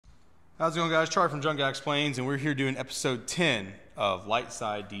How's it going, guys? Charlie from Junk Guy Explains, and we're here doing episode 10 of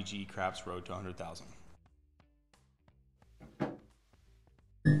Lightside DG Craps Road to 100,000.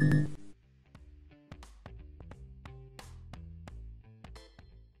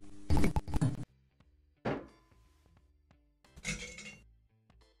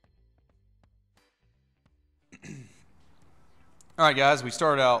 All right, guys, we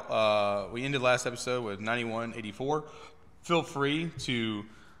started out, we ended last episode with 91.84. Feel free to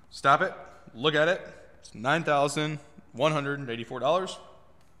stop it, look at it. It's $9,184.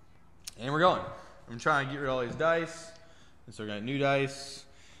 And we're going. I'm trying to get rid of all these dice. And so we're going to get new dice.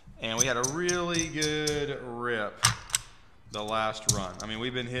 And we had a really good rip the last run. I mean,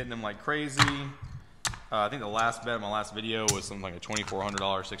 we've been hitting them like crazy. I think the last bet in my last video was something like a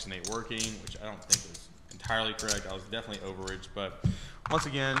 $2,400 6 and 8 working, which I don't think is entirely correct. I was definitely overage. But once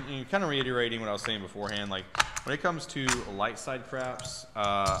again, kind of reiterating what I was saying beforehand, like when it comes to Lightside Craps,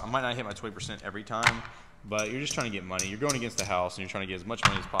 I might not hit my 20% every time, but you're just trying to get money. You're going against the house, and you're trying to get as much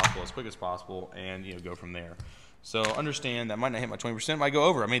money as possible, as quick as possible, and go from there. So understand that I might not hit my 20%, might go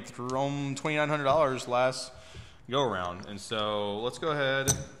over. I made around $2,900 last go around, and so let's go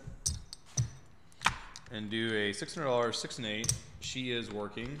ahead and do a $600 6 and 8. She is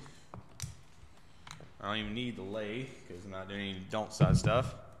working. I don't even need the lay because I'm not doing any don't side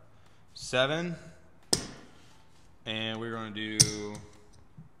stuff. 7, and we're going to do,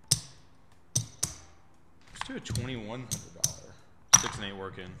 let's do a $2,100 6 and 8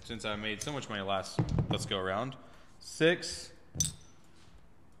 working since I made so much money last let's go around. 6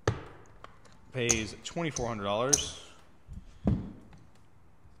 pays $2,400,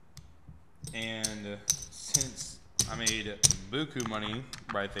 and since I made buku money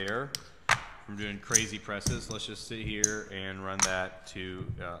right there from doing crazy presses, let's just sit here and run that to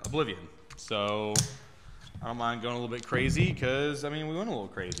oblivion. So I don't mind going a little bit crazy because, I mean, we went a little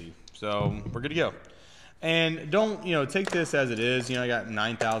crazy. So we're good to go. And don't, take this as it is. I got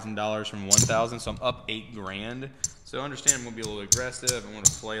 $9,000 from 1,000, so I'm up 8 grand. So understand I'm going to be a little aggressive. I'm going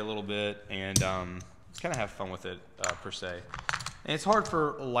to play a little bit and just kind of have fun with it per se. And it's hard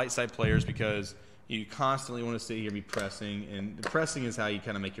for light side players because you constantly want to sit here and be pressing, and the pressing is how you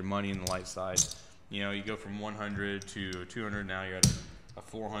kind of make your money in the light side. You go from 100 to 200, now you're at a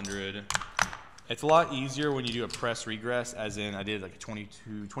 400. It's a lot easier when you do a press regress, as in I did like a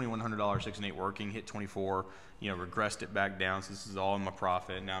 $2,100 6 and 8 working, hit 24, regressed it back down, so this is all in my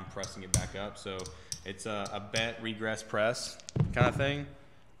profit. Now I'm pressing it back up, so it's a bet regress press kind of thing.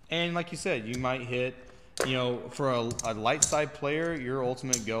 And like you said, you might hit, for a light side player, your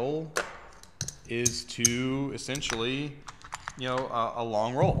ultimate goal is to essentially, a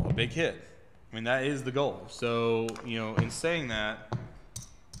long roll, a big hit. I mean, that is the goal. So, in saying that,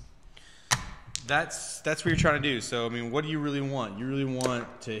 that's what you're trying to do. So, I mean, what do you really want? You really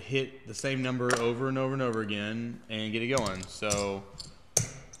want to hit the same number over and over and over again and get it going. So,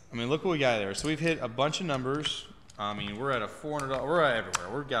 I mean, look what we got there. So we've hit a bunch of numbers. I mean, we're at a $400, we're at everywhere.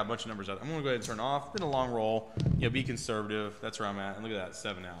 We've got a bunch of numbers out. I'm going to go ahead and turn off. Been a long roll. Be conservative. That's where I'm at. And look at that,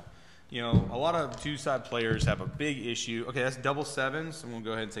 7 out. A lot of two-side players have a big issue. Okay, that's double 7s. So I'm going to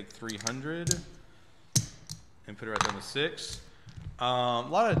go ahead and take 300 and put it right down to 6. A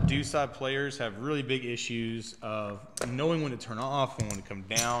lot of do-side players have really big issues of knowing when to turn off and when to come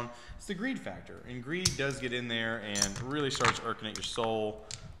down. It's the greed factor, and greed does get in there and really starts irking at your soul.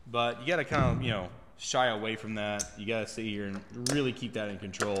 But you got to kind of, shy away from that. You got to sit here and really keep that in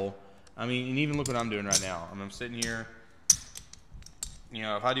control. I mean, and even look what I'm doing right now. I'm sitting here.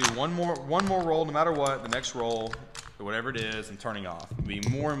 If I do one more roll, no matter what, the next roll, or whatever it is, I'm turning off. Be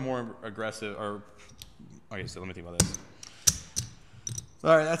more and more aggressive. Okay, so let me think about this.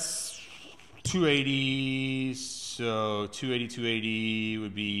 All right, that's 280. So 280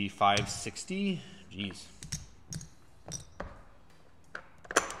 would be 560. Jeez.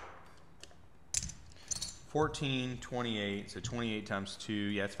 1428. So 28 times 2.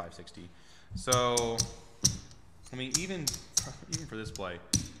 Yeah, it's 560. So I mean, even for this play,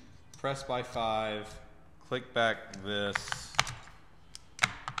 press by 5, click back this,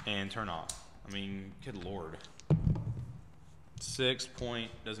 and turn off. I mean, good lord. 6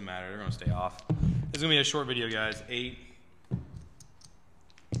 point, doesn't matter, they're going to stay off. It's going to be a short video, guys. 8.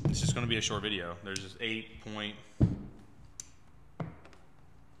 It's just going to be a short video. There's just 8 point.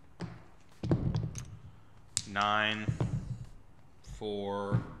 9,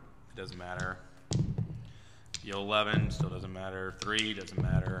 4, it doesn't matter. 11 still doesn't matter. 3 doesn't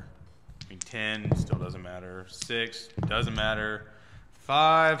matter. I mean, 10 still doesn't matter. 6 doesn't matter. 5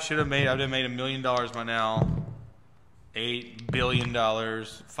 I would have made $1 million by now. $8 billion,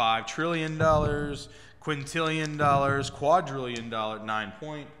 $5 trillion, quintillion dollars, quadrillion dollar, 9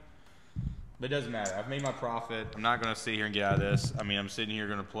 point. But it doesn't matter. I've made my profit. I'm not going to sit here and get out of this. I mean, I'm sitting here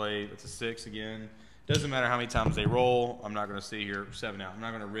going to play. It's a 6 again. Doesn't matter how many times they roll. I'm not going to sit here 7 out. I'm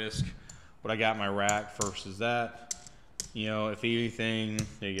not going to risk what I got in my rack versus that. You know, if anything,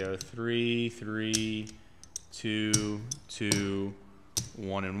 there you go. 3, 3, 2, 2,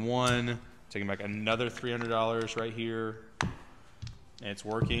 1, and 1. Taking back another $300 right here. And it's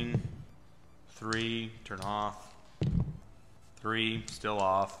working. 3, turn off. 3, still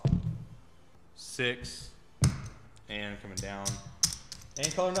off. 6, and coming down.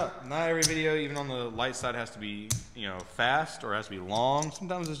 And coloring up. Not every video, even on the light side, has to be, you know, fast or has to be long.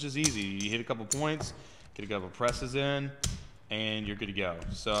 Sometimes it's just easy. You hit a couple points, get a couple presses in, and you're good to go.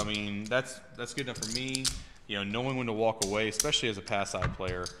 So I mean, that's good enough for me. You know, knowing when to walk away, especially as a pass side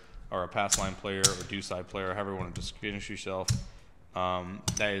player or a pass line player or do side player, however you want to distinguish yourself,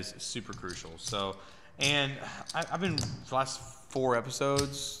 that is super crucial. So, and I've been for the last 3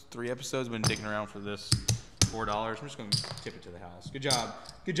 episodes, I've been digging around for this $4. I'm just going to tip it to the house. Good job,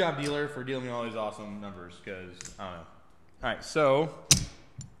 dealer, for dealing me all these awesome numbers. Because I don't know. All right, so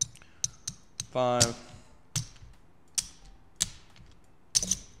 5.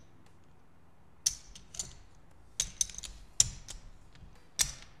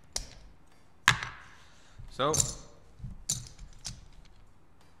 So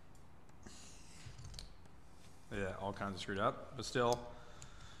yeah, all kinds of screwed up, but still,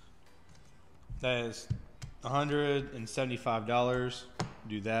 that is $175.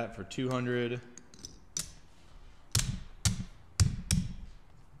 Do that for 200.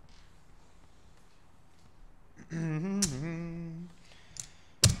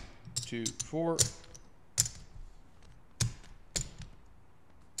 2, 4.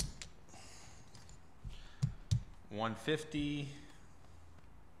 $150.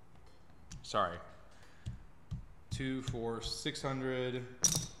 Sorry. 2, 4, 600.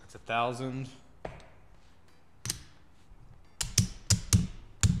 That's 1,000.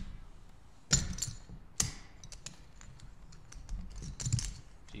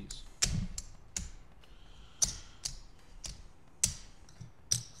 Jeez.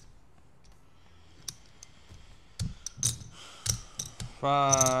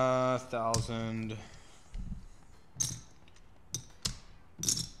 $5,000.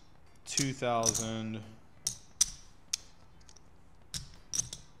 2,000.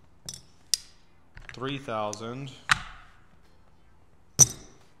 3,000.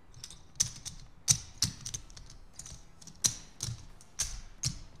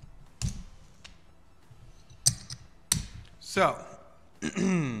 So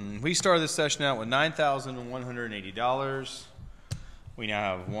we started this session out with $9,180. We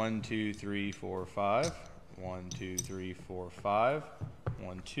now have 1, 2, 3, 4, 5. 1, 2, 3, 4, 5.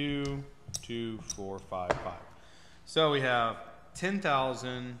 1, 2, 2, 4, 5, 5. So we have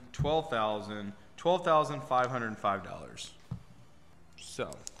 $10,000, $12,000, $12,505. So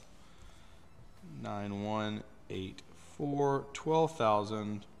 9184,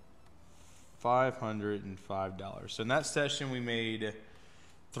 $12,505. So in that session we made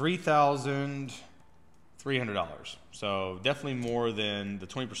 $3,300. So definitely more than the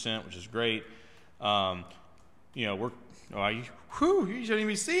 20%, which is great. You know, you shouldn't even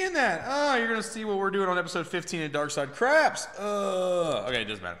be seeing that. Oh, you're gonna see what we're doing on episode 15 of Lightside Craps. Okay, it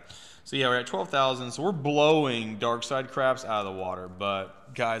doesn't matter. So yeah, we're at 12,000. So we're blowing Lightside Craps out of the water.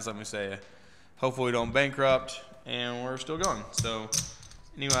 But guys, let me say, hopefully we don't bankrupt, and we're still going. So,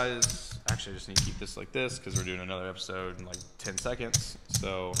 anyways, actually, I just need to keep this like this because we're doing another episode in like 10 seconds.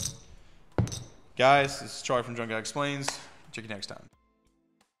 So, guys, this is Charlie from Drunk Guy Explains. Check you next time.